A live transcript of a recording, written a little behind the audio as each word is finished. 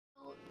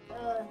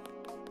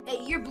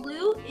you're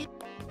blue,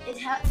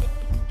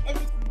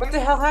 What the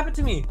hell happened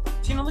to me?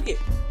 Tina, look it.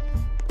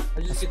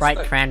 I just A Sprite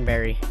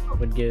cranberry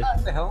would do.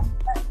 What the hell?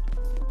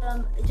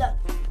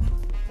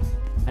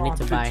 I need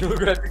to buy.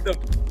 Dude, I picked up.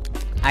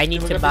 I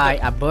need to buy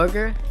a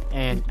burger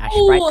and a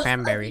Sprite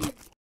cranberry.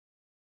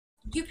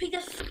 You picked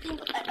up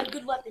a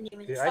good weapon,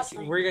 Damon. Dude, I see.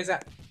 Where are you guys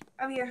at?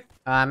 Over here.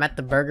 I'm at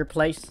the burger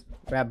place.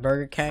 We're at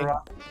Burger King.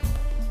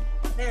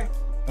 There.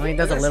 Only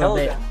does a little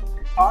bit. What are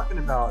you talking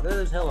about?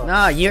 There's hella.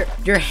 No, your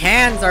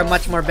hands are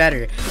much more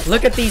better.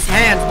 Look at these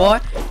hands, boy.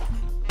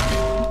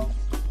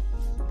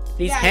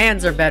 These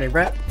hands are better,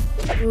 bruh.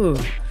 Ooh.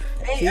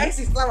 Hey, I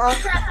see some on.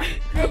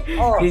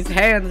 Oh. These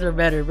hands are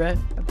better, bruh.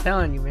 I'm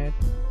telling you, man.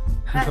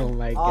 Oh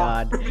my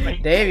god.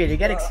 David, you're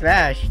getting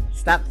smashed.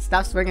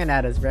 Stop swinging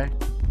at us, bruh.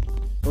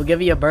 We'll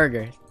give you a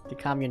burger to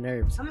calm your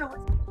nerves.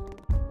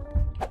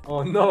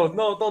 Oh no,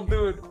 don't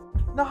do it.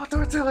 No,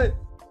 don't do it.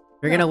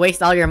 We're gonna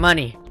waste all your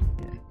money.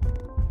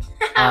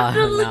 Oh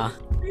no.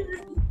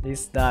 He's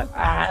stuck.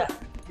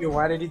 Yo,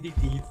 why did he think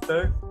he's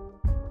stuck?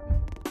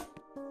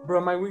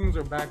 Bro, my wings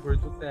are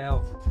backwards. What the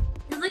hell?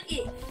 Look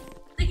at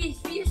his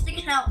feet are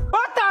sticking out.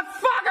 What the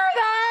fuck are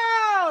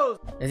those?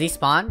 Is he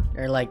spawn?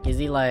 Or like, is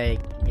he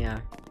like, yeah.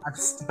 I'm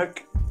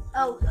stuck.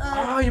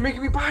 Oh, you're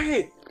making me buy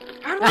it.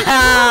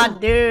 Ah,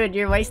 dude,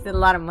 you're wasting a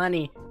lot of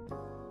money.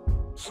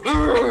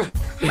 Dang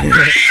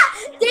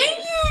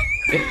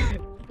it!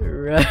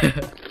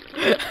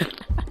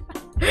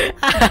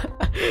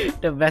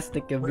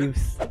 Domestic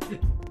abuse.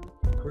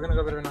 We're gonna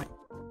go better tonight.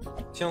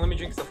 Tina, let me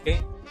drink stuff, okay?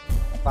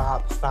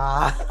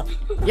 Stop.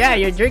 Yeah,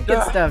 you're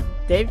drinking stuff.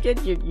 David,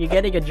 you're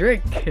getting a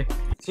drink.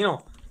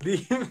 Tino,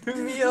 leave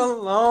me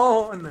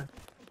alone.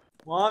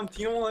 Mom,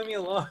 Tino won't let me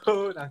alone.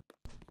 No,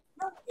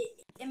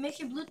 it makes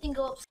your blue thing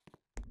go up. So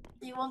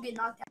you won't get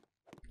knocked out.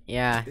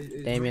 Yeah,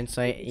 Damien,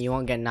 so you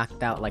won't get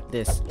knocked out like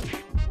this.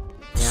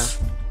 Yeah.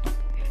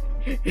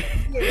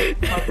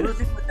 My blue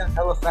thing went down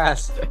hella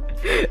fast.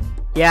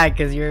 Yeah,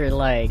 because you're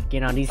like, you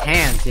know, these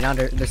hands, you know,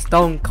 they're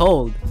stone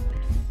cold.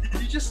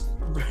 Did you just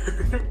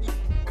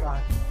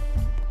God.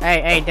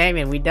 Hey,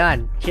 Damien, we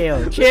done.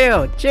 Chill.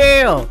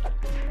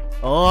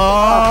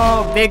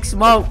 Oh, big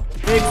smoke.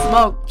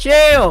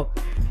 Chill.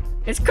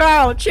 It's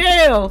Carl,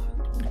 chill.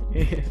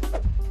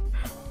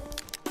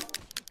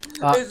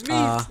 It's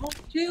me.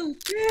 Chill.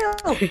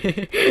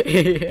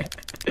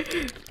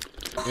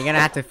 You're gonna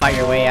have to fight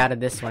your way out of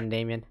this one,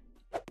 Damien.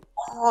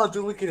 Oh,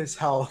 dude, look at his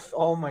health.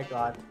 Oh my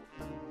god.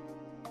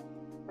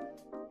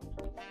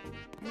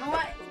 You know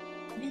what?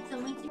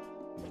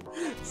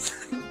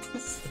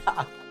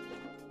 Stop.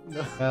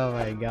 No. Oh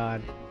my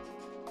god.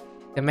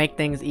 To make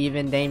things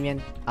even,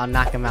 Damien, I'll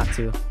knock him out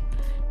too.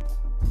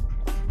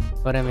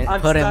 Put him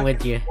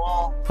with you.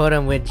 Put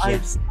him with you.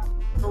 I'm stuck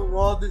in the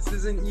wall. This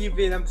isn't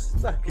even. I'm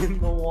stuck in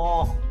the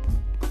wall.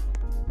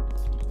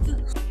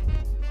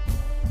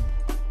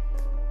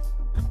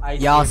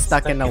 Y'all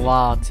stuck in the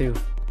wall too.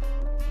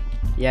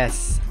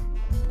 Yes.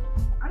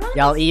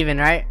 Y'all even,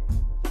 right?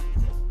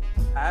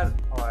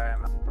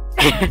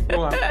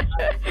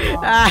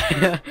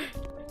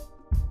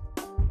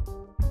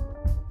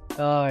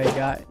 Oh my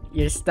god.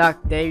 You're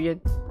stuck,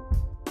 David.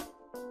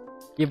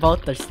 You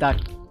both are stuck.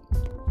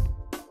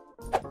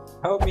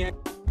 Help me.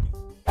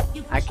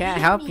 I can't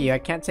help you. I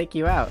can't take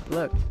you out.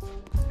 Look.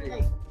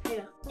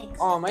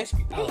 Oh, my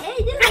speed.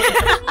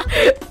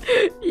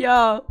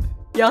 Yo.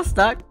 Y'all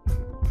stuck?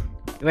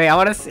 Wait, I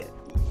wanna see.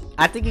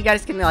 I think you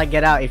guys can like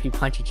get out if you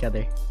punch each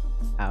other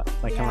out.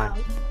 Like, come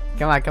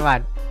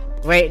on.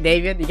 Wait,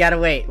 David, you gotta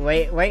wait.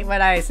 Wait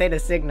when I say the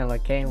signal,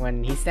 okay?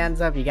 When he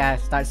stands up, you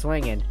gotta start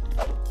swinging.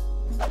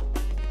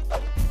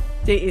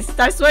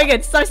 Start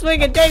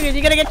swinging, David,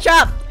 you're gonna get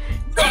chopped!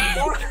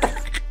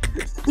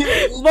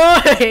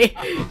 Boy!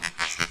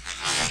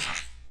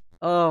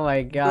 Oh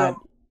my god.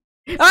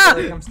 Bro, Ah!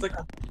 I'm stuck.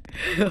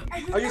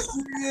 Are you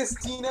serious,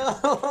 Tina?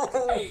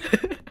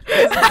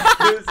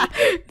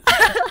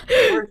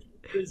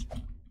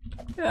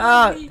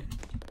 Oh.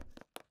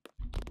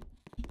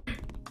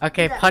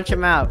 Okay, punch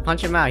him out.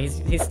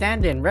 He's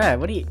standing, bruh.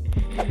 What are you?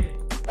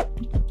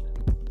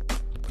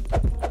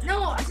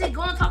 No, I said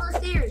go on top of the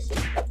stairs.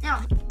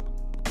 Now.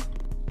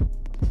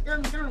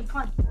 Don't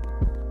punch.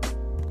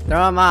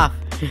 Throw him off.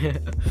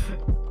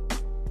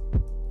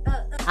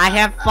 I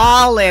have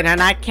fallen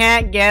and I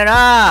can't get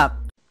up.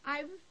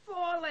 I've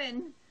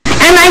fallen.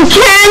 And I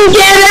can't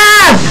get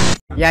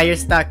up! Yeah, you're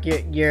stuck.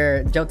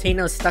 You're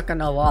Jotino's stuck on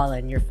the wall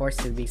and you're forced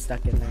to be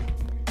stuck in there.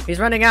 He's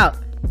running out.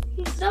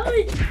 Stop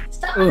it!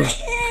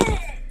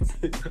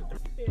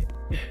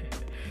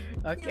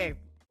 Okay.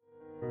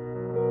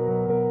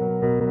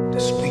 The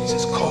streets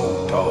is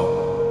cold,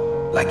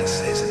 dog. Like it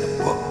says in the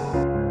book.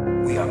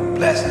 We are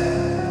blessed.